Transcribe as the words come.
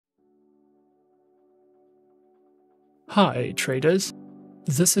Hi traders,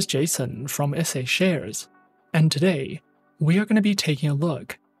 this is Jason from SA Shares, and today we are going to be taking a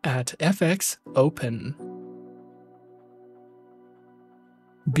look at FXOpen.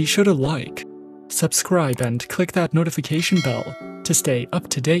 Be sure to like, subscribe and click that notification bell to stay up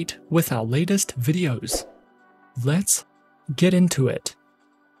to date with our latest videos. Let's get into it.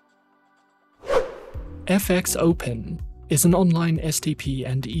 FXOpen is an online STP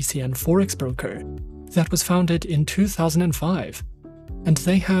and ECN Forex broker that was founded in 2005, and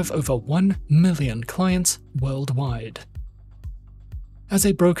they have over 1 million clients worldwide. As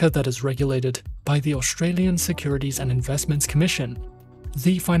a broker that is regulated by the Australian Securities and Investments Commission,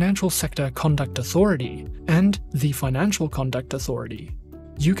 the Financial Sector Conduct Authority, and the Financial Conduct Authority,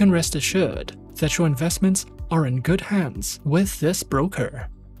 you can rest assured that your investments are in good hands with this broker.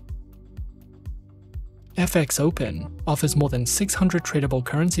 FXOpen offers more than 600 tradable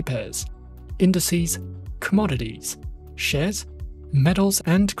currency pairs, indices, commodities, shares, metals,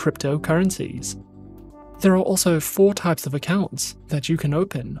 and cryptocurrencies. There are also 4 types of accounts that you can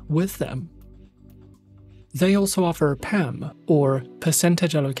open with them. They also offer PAMM, or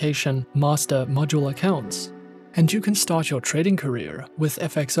Percentage Allocation Master Module accounts, and you can start your trading career with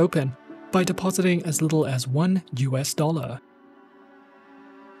FXOpen by depositing as little as $1.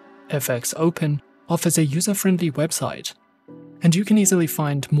 FXOpen offers a user-friendly website, and you can easily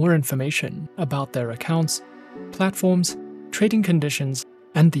find more information about their accounts, platforms, trading conditions,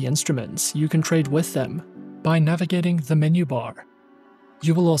 and the instruments you can trade with them by navigating the menu bar.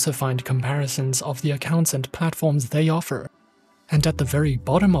 You will also find comparisons of the accounts and platforms they offer, and at the very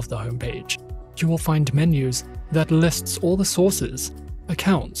bottom of the homepage, you will find menus that lists all the sources,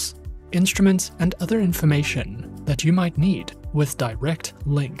 accounts, instruments, and other information that you might need with direct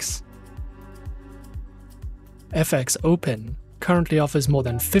links. FXOpen currently offers more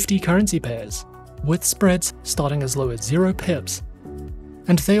than 50 currency pairs, with spreads starting as low as 0 pips,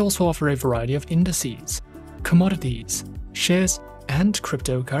 and they also offer a variety of indices, commodities, shares, and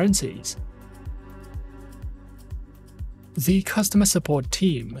cryptocurrencies. The customer support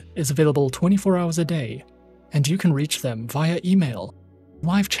team is available 24 hours a day, and you can reach them via email,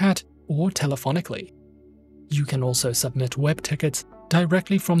 live chat, or telephonically. You can also submit web tickets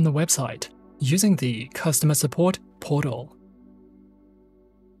directly from the website using the customer support portal.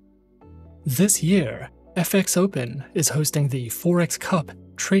 This year, FXOpen is hosting the Forex Cup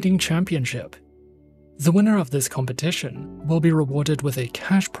Trading Championship. The winner of this competition will be rewarded with a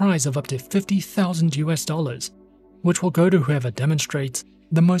cash prize of up to $50,000, which will go to whoever demonstrates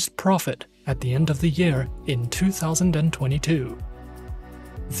the most profit at the end of the year in 2022.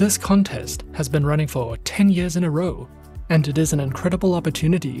 This contest has been running for 10 years in a row, and it is an incredible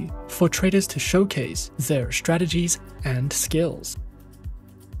opportunity for traders to showcase their strategies and skills.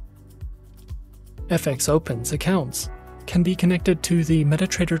 FXOpen's accounts can be connected to the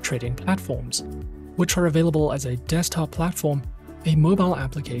MetaTrader trading platforms, which are available as a desktop platform, a mobile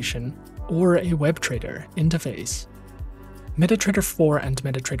application, or a web trader interface. MetaTrader 4 and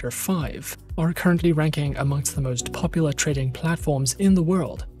MetaTrader 5 are currently ranking amongst the most popular trading platforms in the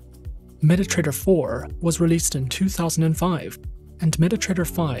world. MetaTrader 4 was released in 2005, and MetaTrader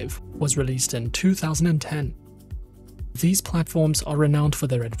 5 was released in 2010. These platforms are renowned for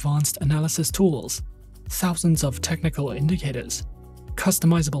their advanced analysis tools, thousands of technical indicators,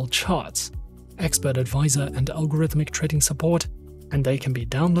 customizable charts, expert advisor and algorithmic trading support, and they can be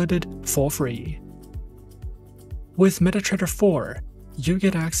downloaded for free. With MetaTrader 4, you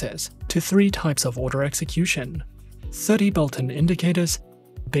get access to 3 types of order execution, 30 built-in indicators,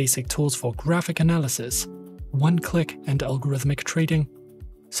 basic tools for graphic analysis, one-click and algorithmic trading,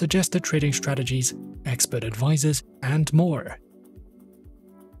 suggested trading strategies, expert advisors, and more.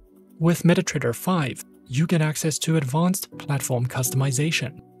 With MetaTrader 5, you get access to advanced platform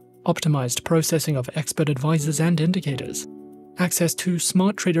customization, optimized processing of expert advisors and indicators, access to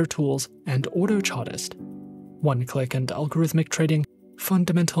smart trader tools and auto chartist, one-click and algorithmic trading,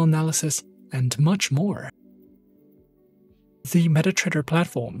 fundamental analysis, and much more. The MetaTrader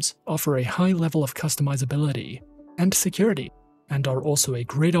platforms offer a high level of customizability and security, and are also a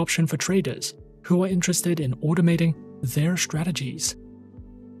great option for traders who are interested in automating their strategies.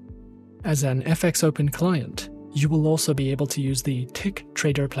 As an FXOpen client, you will also be able to use the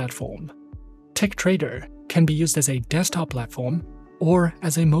TickTrader platform. TickTrader can be used as a desktop platform or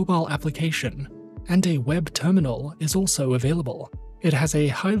as a mobile application, and a web terminal is also available. It has a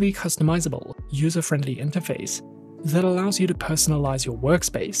highly customizable, user-friendly interface that allows you to personalize your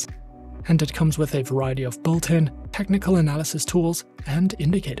workspace, and it comes with a variety of built-in technical analysis tools and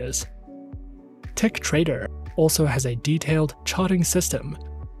indicators. TickTrader also has a detailed charting system,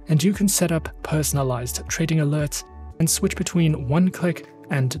 and you can set up personalized trading alerts and switch between one-click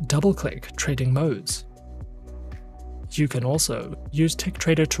and double-click trading modes. You can also use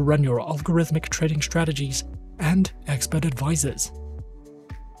TickTrader to run your algorithmic trading strategies and expert advisors.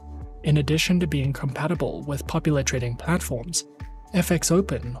 In addition to being compatible with popular trading platforms,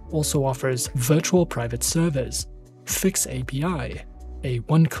 FXOpen also offers virtual private servers, Fix API, a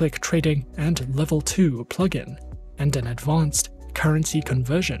one-click trading and level 2 plugin, and an advanced currency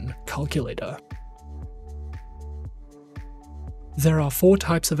conversion calculator. There are 4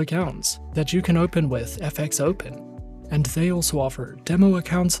 types of accounts that you can open with FXOpen, and they also offer demo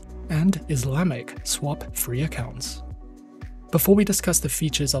accounts and Islamic swap-free accounts. Before we discuss the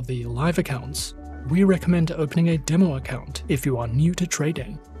features of the live accounts, we recommend opening a demo account if you are new to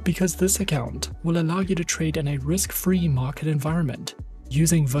trading, because this account will allow you to trade in a risk-free market environment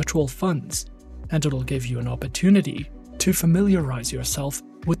using virtual funds, and it'll give you an opportunity to familiarize yourself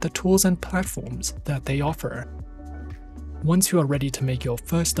with the tools and platforms that they offer. Once you are ready to make your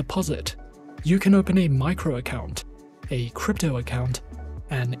first deposit, you can open a micro account, a crypto account,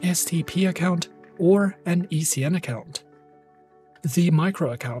 an STP account, or an ECN account. The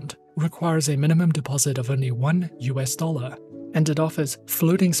micro account requires a minimum deposit of only $1, and it offers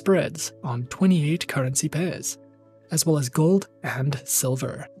floating spreads on 28 currency pairs, as well as gold and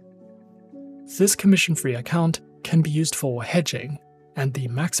silver. This commission-free account can be used for hedging, and the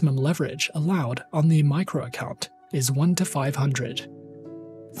maximum leverage allowed on the micro account is 1 to 500.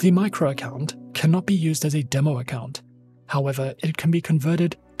 The micro account cannot be used as a demo account, however, it can be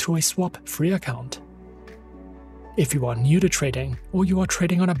converted to a swap-free account. If you are new to trading, or you are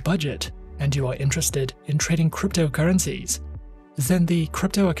trading on a budget, and you are interested in trading cryptocurrencies, then the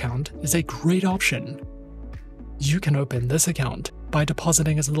crypto account is a great option. You can open this account by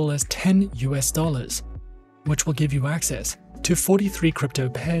depositing as little as $10, which will give you access to 43 crypto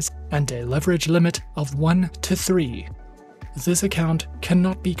pairs and a leverage limit of 1 to 3. This account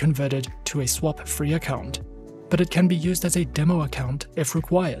cannot be converted to a swap-free account, but it can be used as a demo account if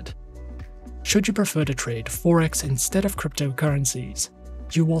required. Should you prefer to trade Forex instead of cryptocurrencies,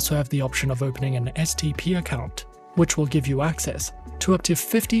 you also have the option of opening an STP account, which will give you access to up to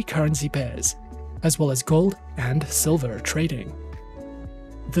 50 currency pairs, as well as gold and silver trading.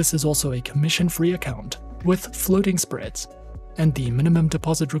 This is also a commission-free account with floating spreads, and the minimum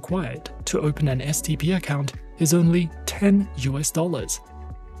deposit required to open an STP account is only $10.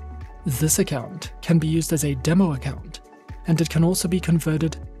 This account can be used as a demo account, and it can also be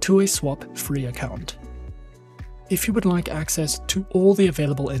converted to a swap-free account. If you would like access to all the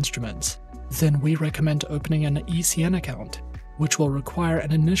available instruments, then we recommend opening an ECN account, which will require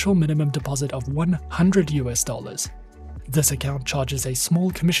an initial minimum deposit of $100. This account charges a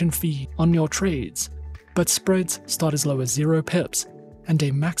small commission fee on your trades, but spreads start as low as 0 pips, and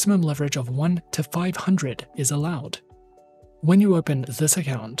a maximum leverage of 1 to 500 is allowed. When you open this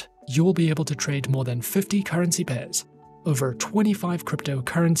account, you will be able to trade more than 50 currency pairs, over 25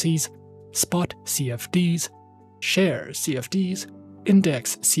 cryptocurrencies, spot CFDs, share CFDs,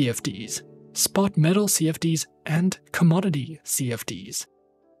 index CFDs, spot metal CFDs, and commodity CFDs.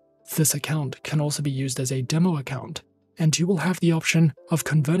 This account can also be used as a demo account, and you will have the option of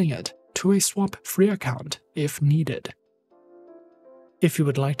converting it to a swap-free account if needed. If you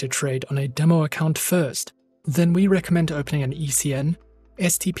would like to trade on a demo account first, then we recommend opening an ECN,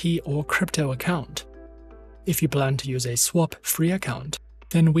 STP, or crypto account. If you plan to use a swap-free account,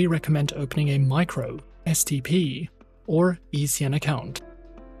 then we recommend opening a micro, STP, or ECN account.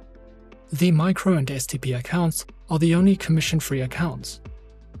 The micro and STP accounts are the only commission-free accounts,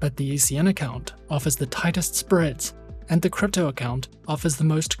 but the ECN account offers the tightest spreads, and the crypto account offers the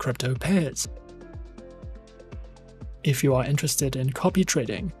most crypto pairs. If you are interested in copy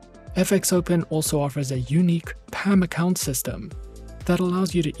trading, FXOpen also offers a unique PAMM account system that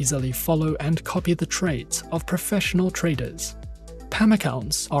allows you to easily follow and copy the trades of professional traders. PAMM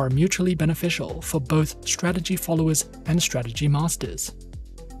accounts are mutually beneficial for both strategy followers and strategy masters.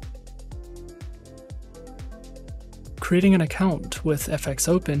 Creating an account with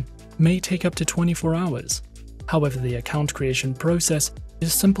FXOpen may take up to 24 hours. However, the account creation process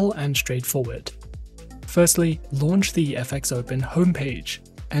is simple and straightforward. Firstly, launch the FXOpen homepage,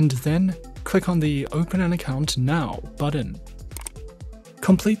 and then click on the Open an Account Now button.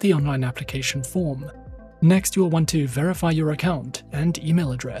 Complete the online application form. Next, you'll want to verify your account and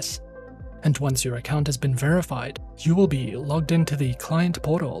email address. And once your account has been verified, you will be logged into the client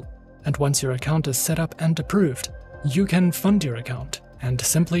portal. And once your account is set up and approved, you can fund your account and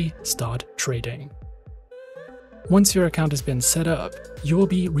simply start trading. Once your account has been set up, you will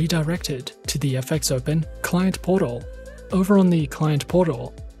be redirected to the FXOpen client portal. Over on the client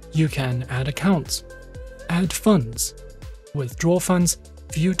portal, you can add accounts, add funds, withdraw funds,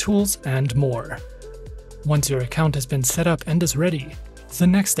 view tools, and more. Once your account has been set up and is ready, the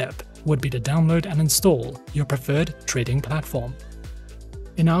next step would be to download and install your preferred trading platform.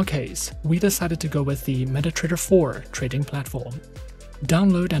 In our case, we decided to go with the MetaTrader 4 trading platform.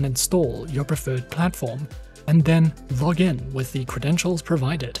 Download and install your preferred platform, and then log in with the credentials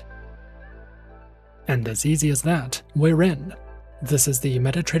provided. And as easy as that, we're in. This is the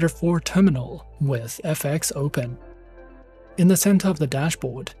MetaTrader 4 terminal with FXOpen. In the center of the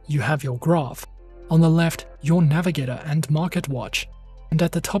dashboard, you have your graph. On the left, your navigator and market watch, and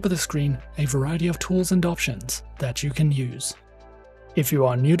at the top of the screen, a variety of tools and options that you can use. If you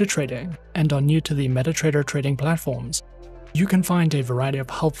are new to trading and are new to the MetaTrader trading platforms, you can find a variety of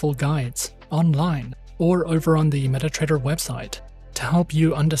helpful guides online or over on the MetaTrader website to help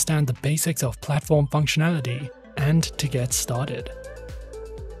you understand the basics of platform functionality and to get started.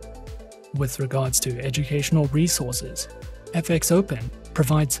 With regards to educational resources, FXOpen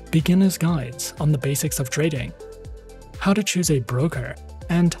provides beginner's guides on the basics of trading, how to choose a broker,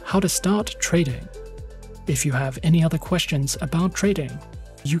 and how to start trading. If you have any other questions about trading,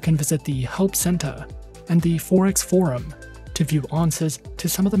 you can visit the Help Center and the Forex Forum to view answers to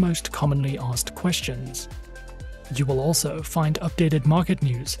some of the most commonly asked questions. You will also find updated market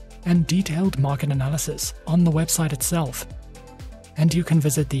news and detailed market analysis on the website itself. And you can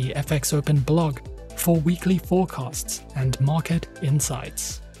visit the FXOpen blog for weekly forecasts and market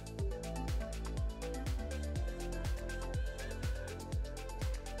insights.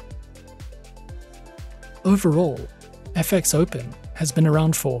 Overall, FXOpen has been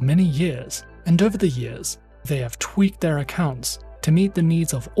around for many years, and over the years, they have tweaked their accounts to meet the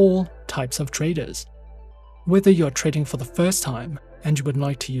needs of all types of traders. Whether you're trading for the first time and you would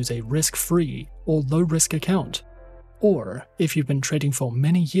like to use a risk-free or low-risk account, or if you've been trading for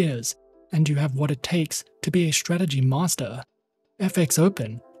many years and you have what it takes to be a strategy master,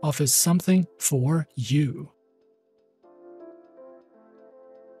 FXOpen offers something for you.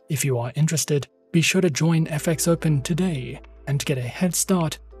 If you are interested, be sure to join FXOpen today and get a head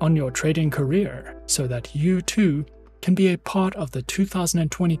start on your trading career so that you too can be a part of the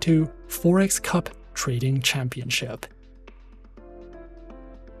 2022 Forex Cup Trading Championship.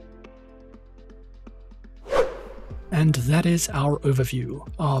 And that is our overview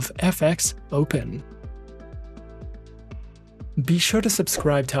of FXOpen. Be sure to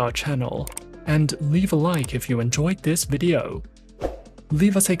subscribe to our channel and leave a like if you enjoyed this video.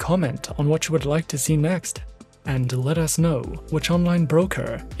 Leave us a comment on what you would like to see next, and let us know which online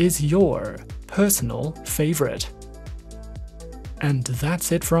broker is your personal favorite. And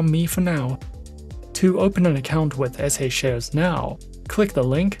that's it from me for now. To open an account with SA Shares now, click the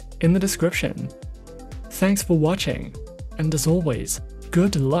link in the description. Thanks for watching, and as always,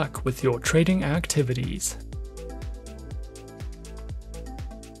 good luck with your trading activities.